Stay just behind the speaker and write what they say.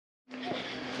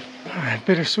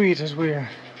Bittersweet as we're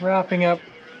wrapping up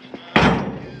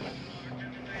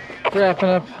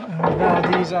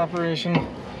Valdez operation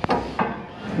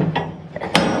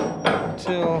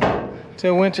till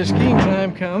winter skiing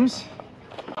time comes.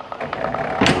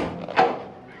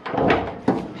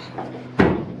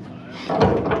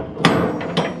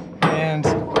 And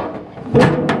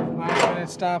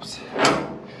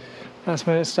last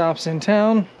minute stops in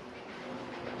town,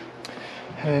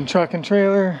 and then truck and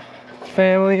trailer,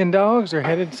 family and dogs are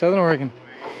headed to Southern Oregon.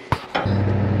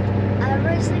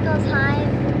 Every single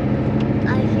time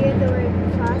I hear the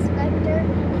word prospector,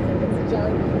 I think it's a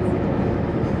jelly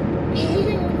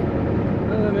bean.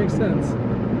 Oh, that makes sense.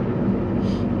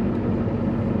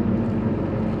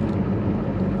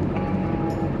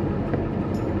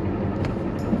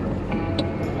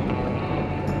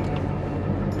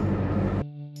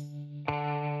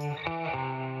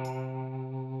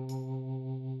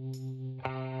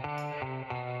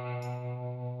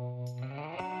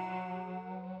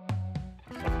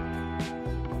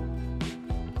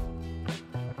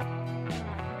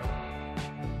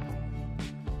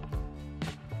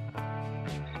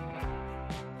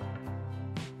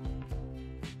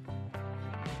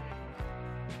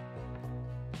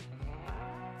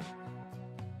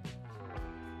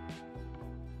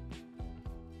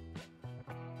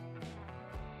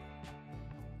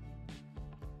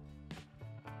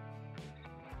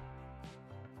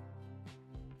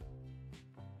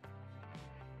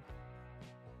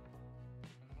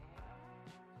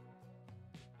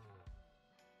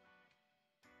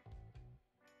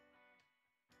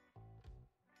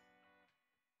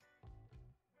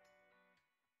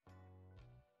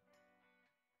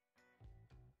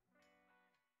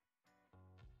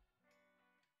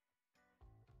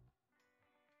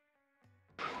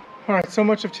 Alright, so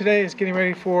much of today is getting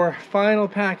ready for final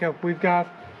pack up. We've got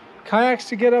kayaks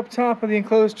to get up top of the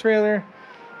enclosed trailer,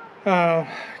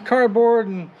 cardboard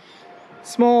and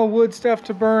small wood stuff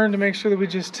to burn to make sure that we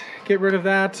just get rid of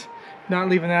that, not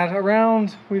leaving that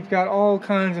around. We've got all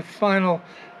kinds of final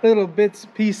little bits,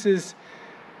 pieces,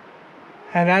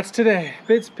 and that's today.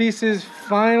 Bits, pieces,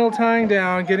 final tying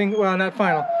down,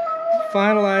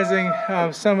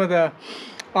 finalizing some of the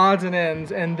odds and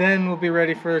ends, and then we'll be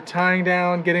ready for tying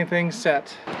down, getting things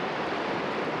set.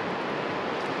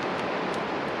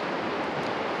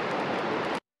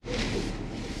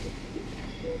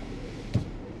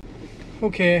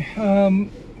 Okay,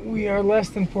 we are less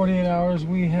than 48 hours.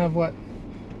 We have what?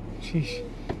 Sheesh,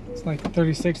 it's like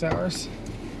 36 hours,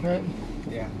 right?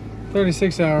 Yeah.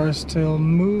 36 hours till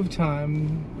move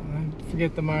time. I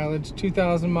forget the mileage,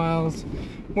 2,000 miles,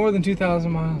 more than 2,000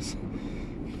 miles.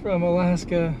 From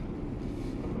Alaska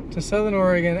to Southern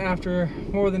Oregon after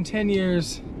more than 10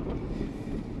 years.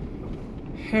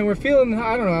 And we're feeling,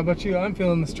 I don't know about you, I'm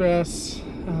feeling the stress.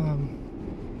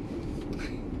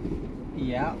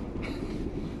 Yeah.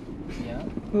 Yeah.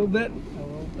 A little bit. A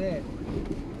little bit.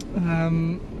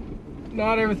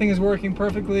 Not everything is working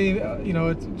perfectly. You know,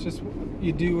 it's just,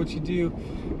 you do what you do.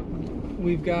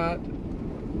 We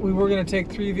were gonna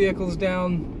take 3 vehicles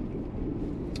down.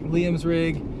 Liam's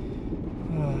rig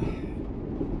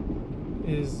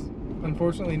is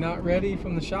unfortunately not ready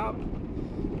from the shop.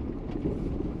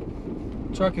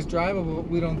 Truck is drivable, but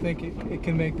we don't think it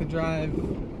can make the drive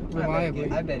reliably.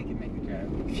 I bet it can make the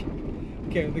drive.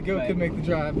 Okay, the goat could make the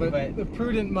drive, but the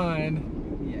prudent mind,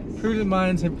 yes. Prudent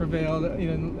minds have prevailed.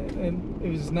 You know, and it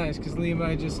was nice because Liam and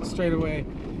I just straight away,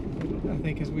 I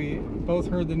think, as we both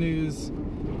heard the news,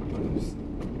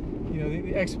 you know,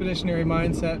 the expeditionary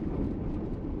mindset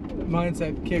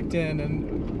kicked in,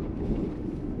 and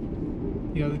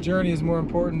you know, the journey is more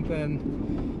important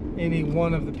than any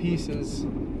one of the pieces.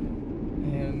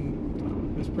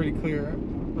 And it was pretty clear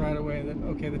right away that,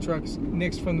 okay, the truck's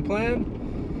nixed from the plan.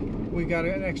 We got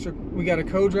a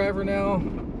co-driver now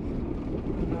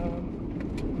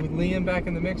with Liam back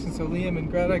in the mix, and so Liam and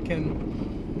Greta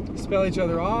can spell each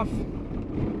other off.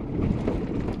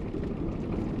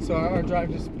 So our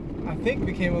drive just, I think,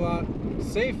 became a lot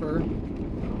safer,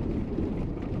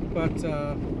 but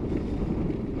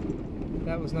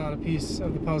that was not a piece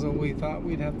of the puzzle we thought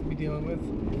we'd have to be dealing with.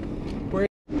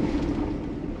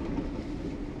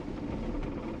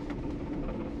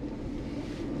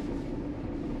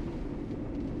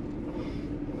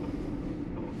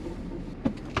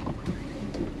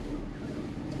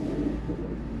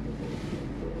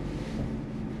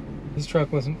 His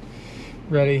truck wasn't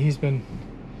ready. He's been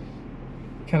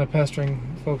kind of pestering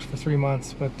folks for 3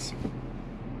 months, but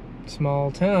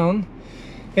small town.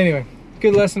 Anyway,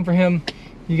 good lesson for him.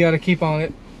 You got to keep on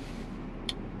it.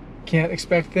 Can't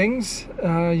expect things.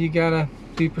 You got to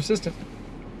be persistent.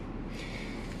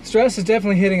 stress is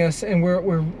definitely hitting us, and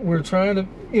we're trying to,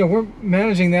 you know, we're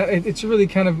managing that. It's really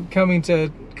kind of coming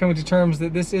to terms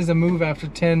that this is a move after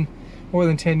more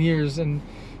than 10 years, and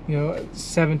you know,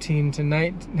 17 to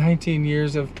 19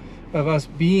 years of us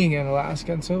being in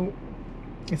Alaska. And so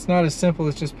it's not as simple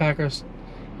as just pack our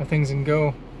things and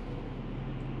go.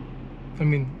 I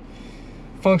mean,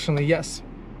 functionally, yes.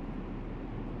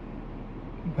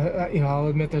 But you know, I'll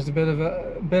admit there's a bit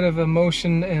of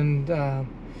emotion and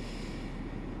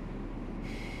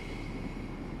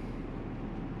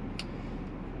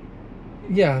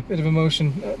yeah, a bit of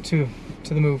emotion to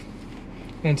the move,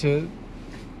 and to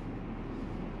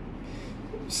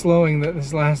slowing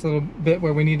this last little bit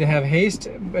where we need to have haste,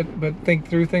 but think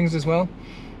through things as well.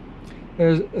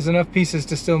 There's enough pieces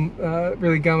to still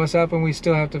really gum us up, and we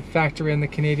still have to factor in the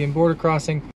Canadian border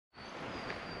crossing.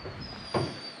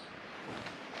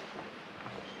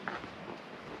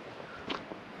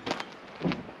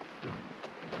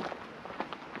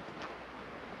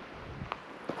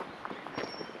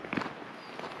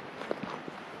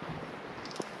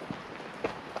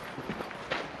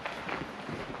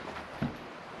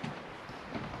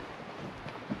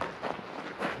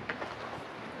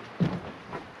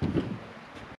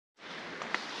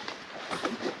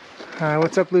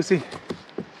 What's up, Lucy?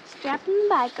 Strapping the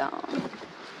bike on.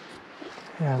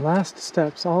 Yeah, last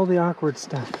steps, all the awkward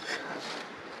stuff.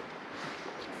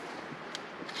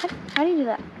 How do you do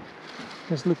that?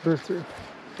 Just loop her through.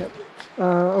 Yep.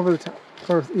 Over the top.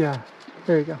 Or, yeah,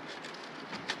 there you go.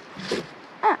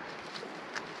 Ah.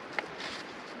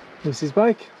 Lucy's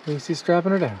bike. Lucy's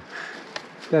strapping her down.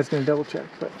 Dad's gonna double check,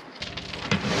 but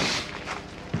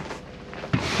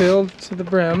filled to the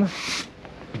brim.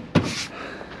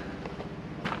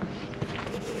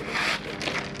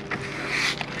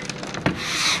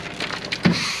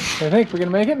 I think we're gonna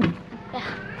make it.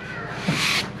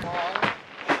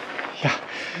 Yeah.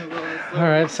 All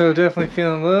right, so definitely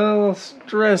feeling a little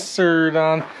stressed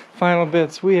on final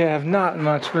bits. We have not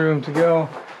much room to go,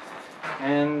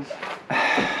 and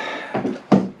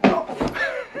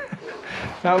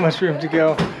not much room to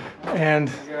go,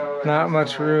 and not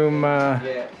much room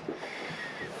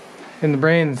in the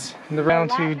brains. And the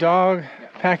round to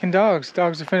packing dogs.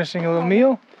 Dogs are finishing a little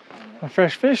meal on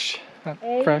fresh fish. Not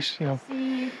fresh, you know.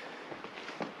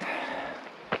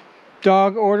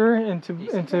 Dog order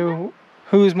into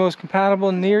who's most compatible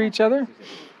and near each other,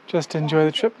 just to enjoy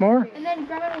the trip more.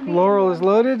 Laurel is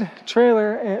loaded,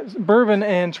 bourbon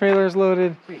and trailer is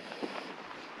loaded.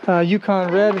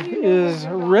 Yukon Red is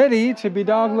ready to be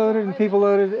dog loaded and people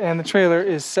loaded, and the trailer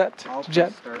is set to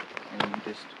jet.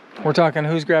 We're talking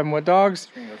who's grabbing what dogs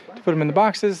to put them in the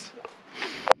boxes.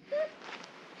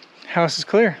 House is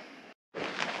clear.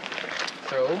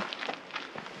 So,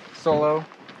 Solo,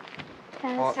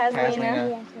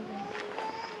 Tasmania.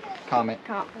 Comet.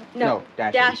 No,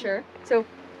 Dasher. So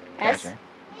Dasher.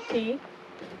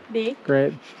 S-T-D.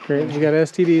 Great. We got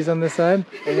STDs on this side.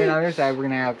 And then on the other side, we're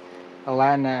gonna have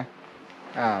Alana,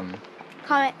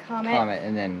 Comet. Comet,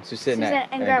 and then Susitna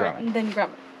and Grummet. And then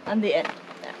Grummet on the end.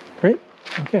 Yeah. Great.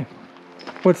 Okay.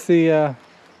 What's the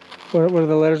what are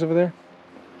the letters over there?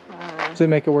 Does it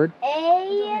make a word?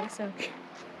 A. So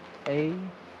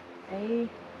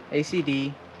A C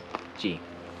D G.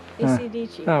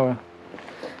 ACDG. Oh well.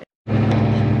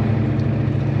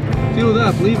 Fueled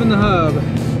up, leaving the hub.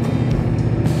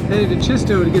 Headed to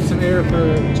Chisto to get some air for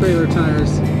the trailer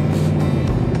tires.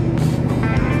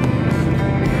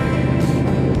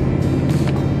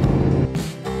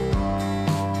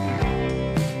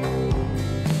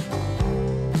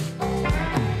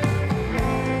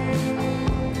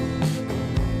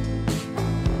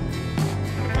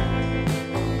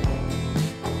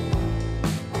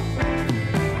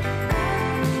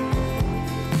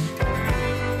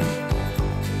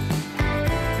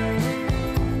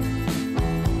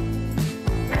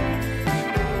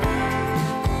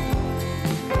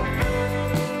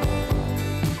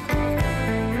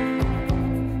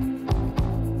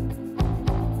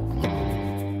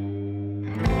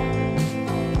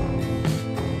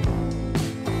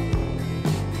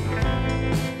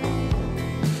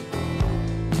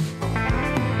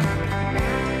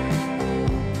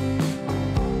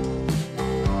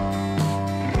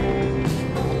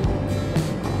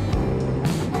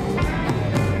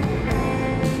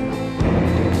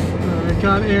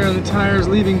 Got air on the tires,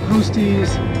 leaving Posties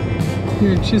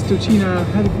here in Chistochina.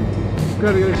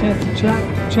 Got to get a chance to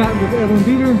chat with Evelyn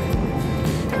Beater,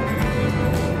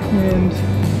 and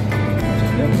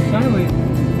finally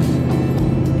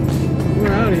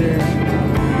we're out of here.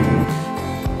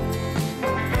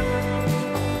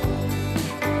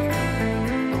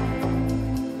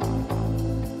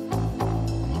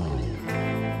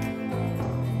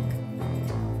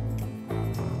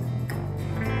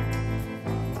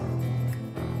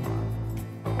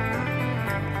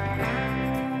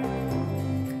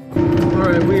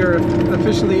 Alright, we are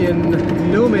officially in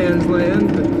no man's land,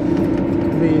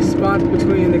 the spot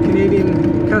between the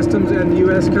Canadian Customs and the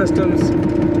US Customs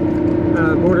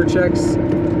border checks,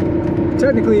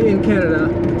 technically in Canada,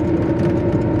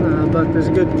 but there's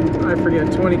a good, I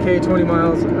forget, 20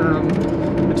 miles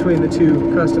between the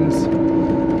two customs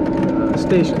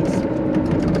stations.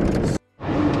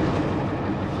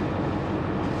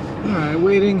 Alright,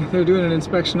 waiting. They're doing an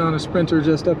inspection on a Sprinter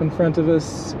just up in front of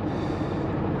us.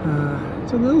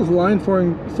 It's a little line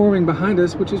forming behind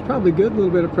us, which is probably good, a little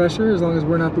bit of pressure, as long as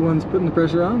we're not the ones putting the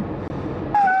pressure on.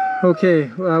 Okay,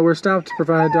 we're stopped to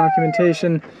provide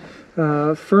documentation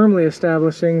firmly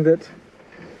establishing that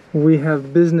we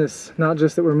have business, not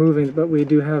just that we're moving, but we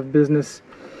do have business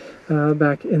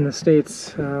back in the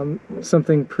States,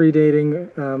 something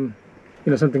predating, you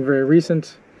know, something very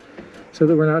recent, so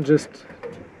that we're not just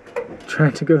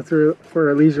trying to go through for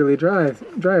a leisurely drive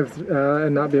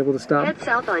and not be able to stop. Head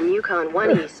south on Yukon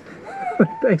 1 East.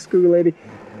 Thanks, Google lady.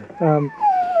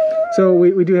 So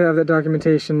we do have that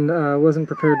documentation. Wasn't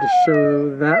prepared to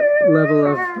show that level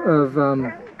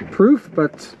of proof,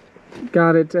 but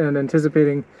got it and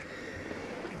anticipating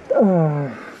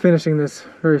finishing this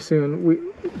very soon. We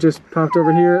just popped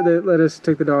over here. They let us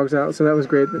take the dogs out, so that was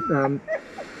great.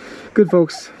 Good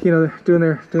folks, you know, doing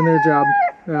their job.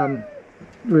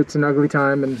 It's an ugly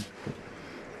time and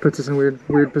puts us in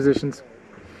weird positions.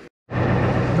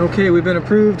 Okay, we've been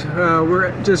approved.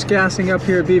 We're just gassing up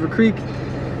here at Beaver Creek.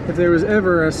 If there was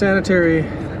ever a sanitary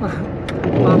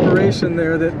operation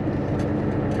there that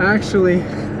actually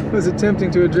was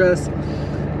attempting to address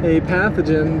a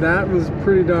pathogen, that was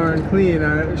pretty darn clean.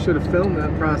 I should have filmed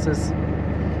that process.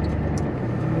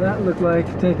 That looked like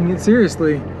taking it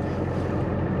seriously.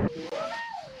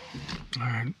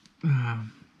 Alright,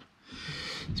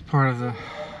 it's part of the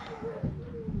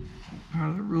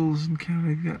rules in Canada.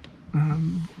 You've got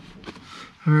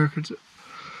Americans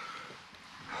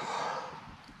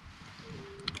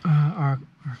are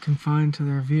confined to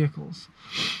their vehicles.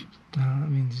 That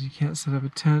means you can't set up a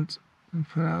tent and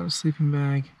put out a sleeping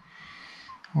bag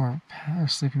or a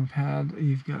sleeping pad.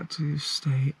 You've got to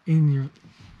stay in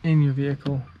your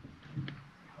vehicle.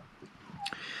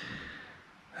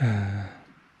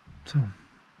 So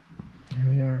here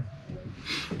we are.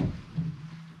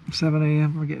 7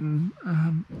 a.m. We're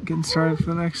getting started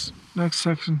for the next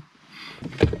section.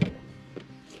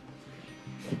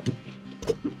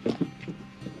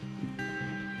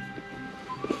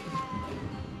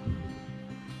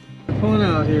 Pulling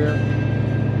out here,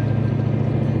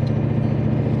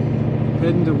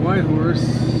 heading to Whitehorse,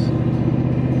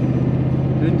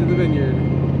 into the vineyard.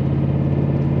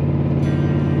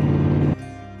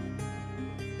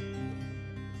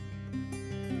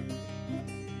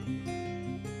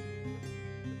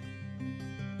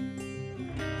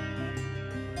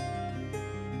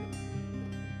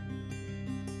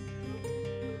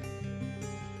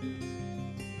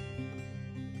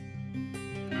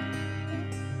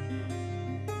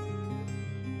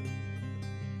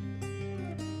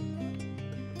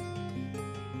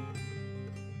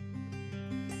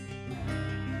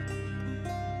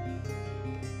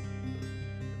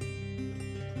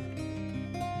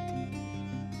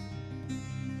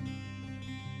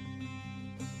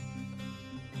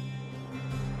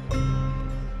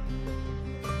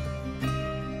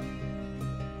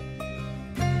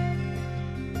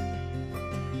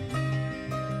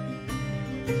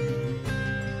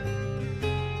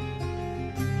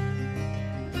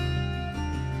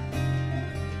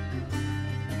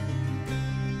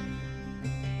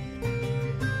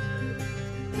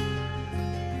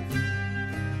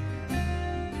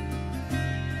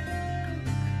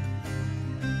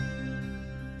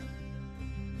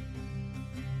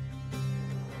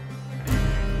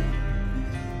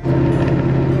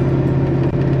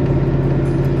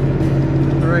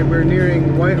 We're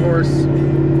nearing Whitehorse.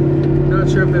 Not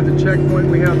sure if there's a checkpoint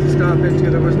we have to stop into.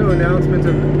 There was no announcement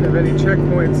of any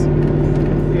checkpoints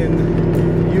in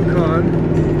Yukon,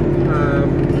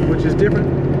 which is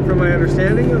different from my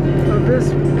understanding of this.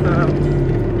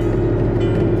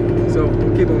 So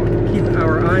we'll keep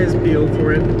our eyes peeled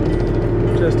for it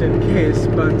just in case,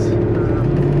 but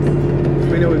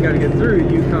we know we've got to get through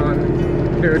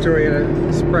Yukon territory in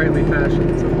a sprightly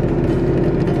fashion. So.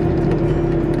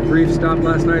 Brief stop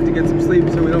last night to get some sleep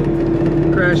so we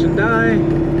don't crash and die,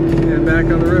 and back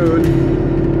on the road.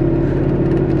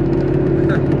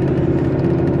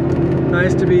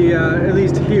 Nice to be at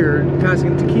least here,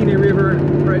 passing the Keeney River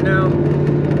right now,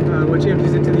 which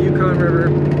empties into the Yukon River.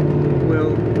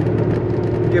 We'll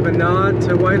give a nod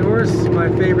to Whitehorse, my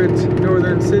favorite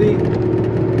northern city,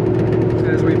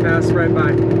 as we passed right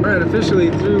by. All right, officially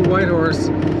through Whitehorse.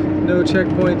 No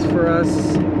checkpoints for us.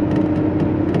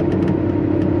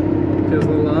 Feels a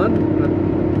little odd, but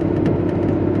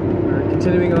we're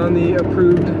continuing on the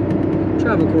approved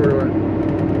travel corridor.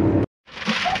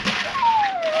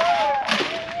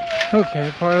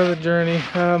 Okay, part of the journey.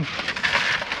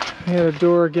 We had a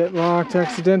door get locked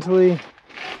accidentally.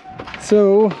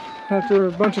 So, after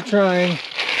a bunch of trying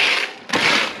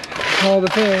all the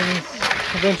things,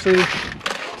 eventually the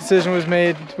decision was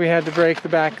made we had to break the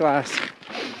back glass.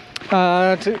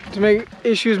 To make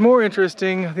issues more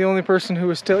interesting, the only person who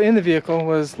was still in the vehicle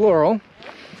was Laurel.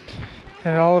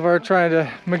 And all of our trying to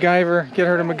get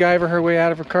her to MacGyver her way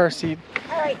out of her car seat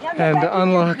and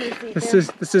unlock the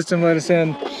system let us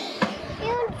in.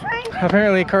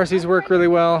 Apparently car seats work really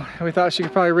well, and we thought she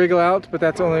could probably wriggle out, but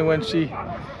that's only when she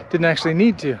didn't actually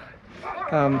need to.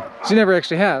 She never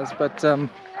actually has, but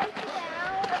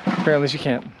apparently she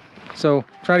can't. So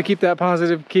trying to keep that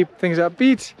positive, keep things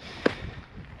upbeat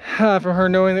from her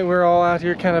knowing that we're all out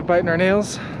here kind of biting our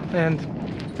nails, and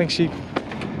I think she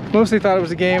mostly thought it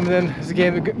was a game, and then it was a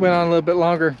game that went on a little bit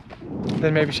longer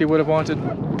than maybe she would have wanted,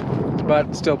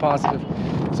 but still positive.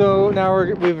 So now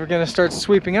we're going to start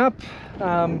sweeping up,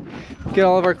 get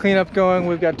all of our cleanup going.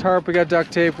 We've got tarp, we got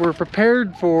duct tape. We're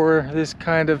prepared for this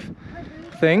kind of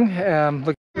thing.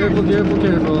 Look, careful, careful,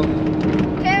 careful.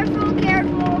 Careful,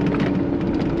 careful.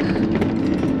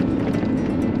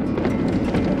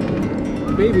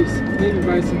 Babies, baby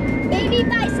bison. Baby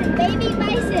bison, baby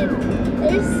bison.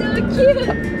 They're so cute.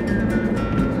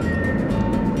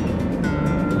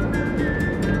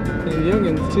 And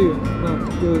youngins too. Oh,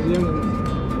 those youngins.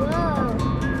 Whoa.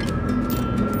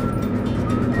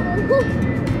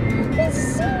 It's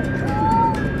so cool.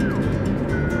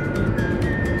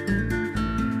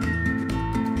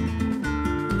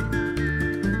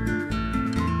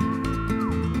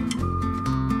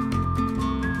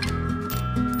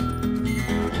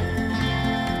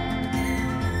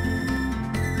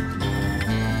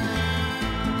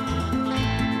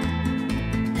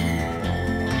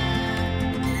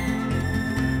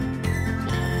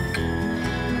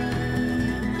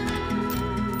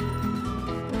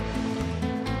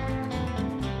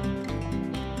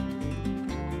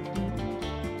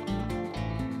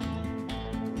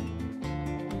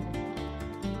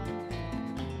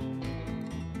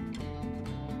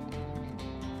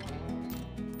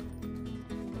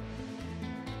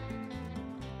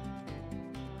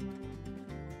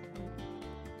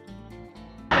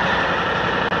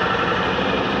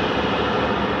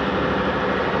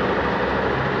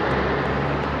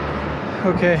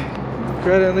 Okay,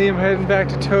 Greta and Liam heading back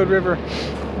to Toad River.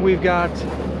 We've got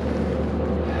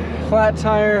flat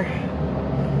tire.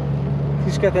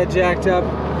 He's got that jacked up,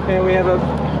 and we have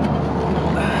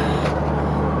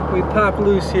we popped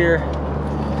loose here.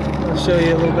 I'll show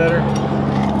you a little better.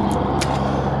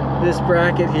 This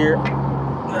bracket here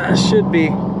should be,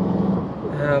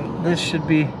 this should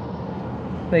be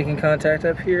making contact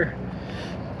up here.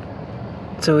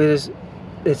 So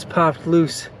it's popped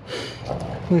loose,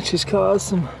 which has caused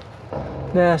some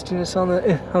nastiness on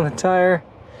the tire.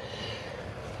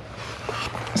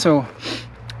 So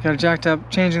got it jacked up,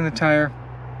 changing the tire.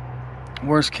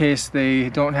 Worst case, they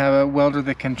don't have a welder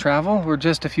that can travel. We're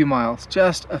just a few miles,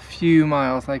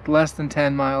 like less than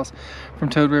 10 miles from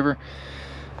Toad River.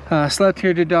 Slept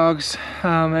here, did dogs,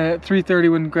 and at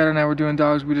 3:30 when Greta and I were doing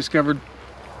dogs, we discovered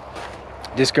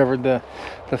the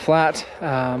flat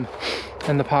and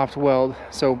the popped weld.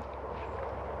 So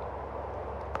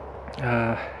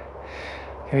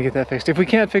gonna get that fixed. If we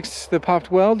can't fix the popped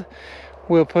weld,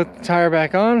 we'll put the tire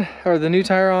back on, or the new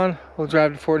tire on. We'll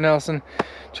drive to Fort Nelson,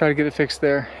 try to get it fixed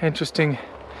there. Interesting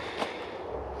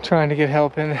trying to get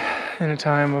help in a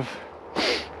time of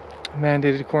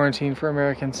mandated quarantine for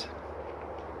Americans.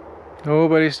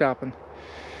 Nobody's stopping.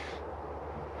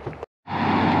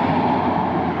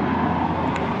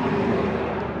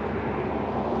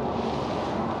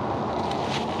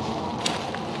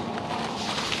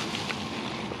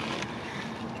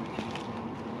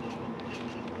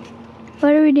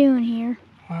 What are we doing here?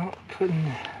 Well,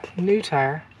 putting the new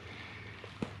tire,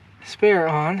 spare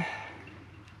on.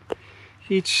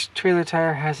 Each trailer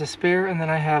tire has a spare, and then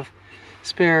I have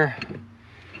spare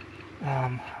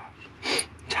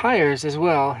tires as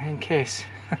well, in case,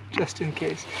 just in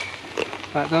case.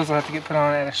 But those will have to get put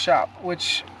on at a shop,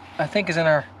 which I think is in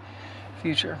our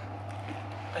future.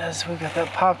 As we've got that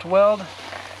popped weld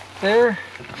there,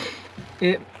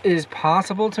 it is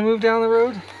possible to move down the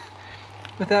road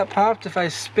with that popped if I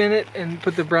spin it and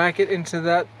put the bracket into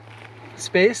that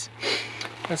space.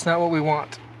 That's not what we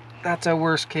want. That's a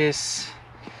worst case.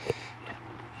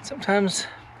 Sometimes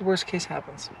worst case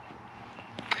happens.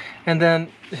 And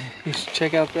then you should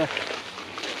check out the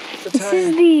This tire.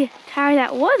 is the tire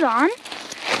that was on.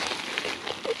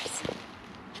 Oops.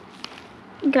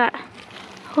 Got a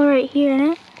hole right here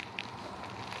in it.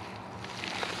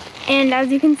 And as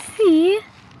you can see,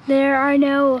 there's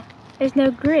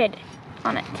no grid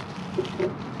on it.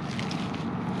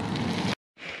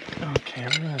 Okay,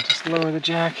 we're gonna just lower the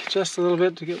jack just a little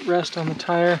bit to get rest on the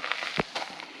tire.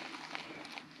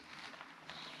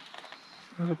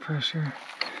 A little pressure.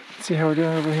 Let's see how we're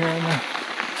doing over here on the.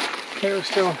 Okay, we're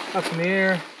still up in the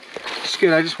air. It's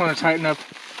good. I just want to tighten up.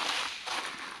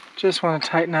 Just want to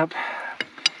tighten up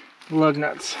the lug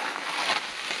nuts,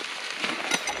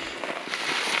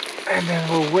 and then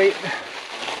we'll wait.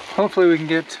 Hopefully, we can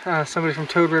get somebody from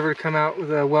Toad River to come out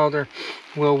with a welder.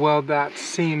 We'll weld that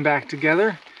seam back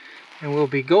together, and we'll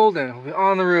be golden. We'll be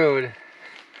on the road.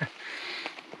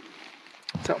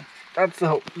 So that's the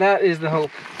hope. That is the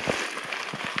hope.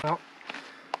 Well,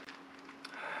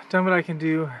 done what I can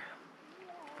do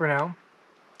for now.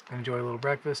 Enjoy a little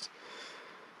breakfast.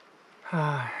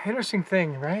 Interesting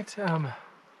thing, right?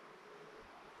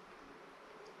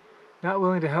 Not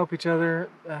willing to help each other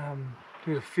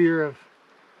due to fear of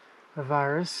a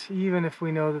virus, even if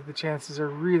we know that the chances are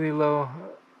really low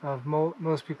of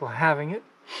most people having it.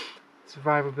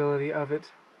 Survivability of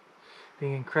it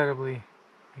being incredibly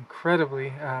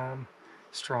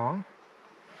strong.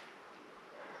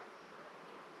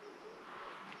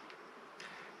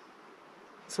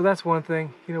 So that's one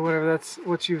thing, you know, whatever that's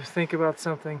what you think about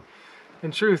something.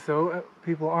 In truth, though,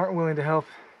 people aren't willing to help.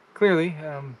 Clearly,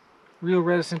 real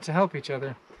reticent to help each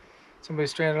other. Somebody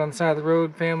stranded on the side of the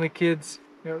road, family, kids,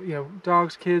 you know,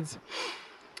 dogs, kids.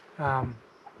 I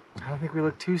don't think we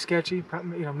look too sketchy.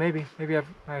 You know, maybe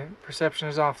my perception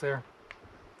is off there.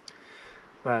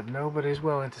 But nobody's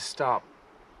willing to stop.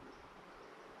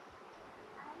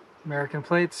 American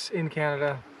plates in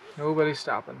Canada, nobody's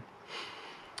stopping.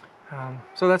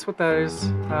 So that's what that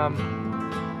is.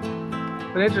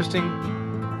 But interesting,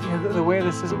 you know, the way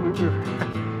this is.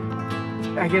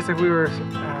 I guess if we were, if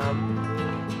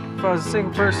I was a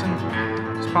single person,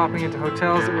 just popping into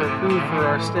hotels that were approved for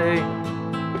our stay,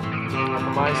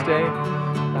 for my stay,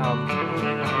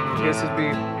 I guess it'd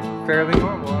be fairly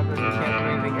normal, other than you can't do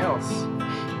anything else.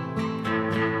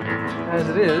 As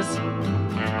it is,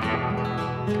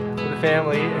 with a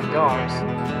family and dogs,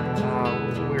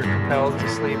 we're compelled to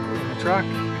sleep in the truck,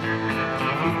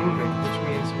 keep moving, which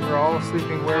means we're all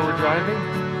sleeping where we're driving.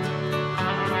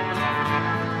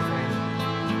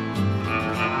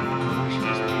 And we should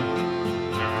just be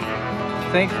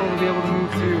thankful to be able to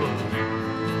move through,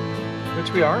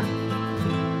 which we are.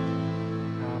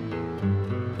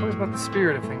 Always about the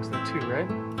spirit of things, though, too, right?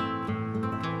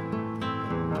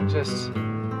 Not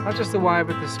just the why,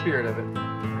 but the spirit of it.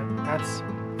 That's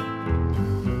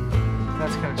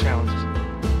kind of challenged.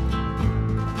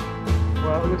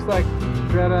 Well, it looks like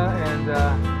Greta and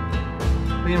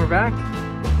Liam are back.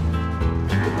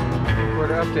 Look forward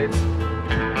to updates.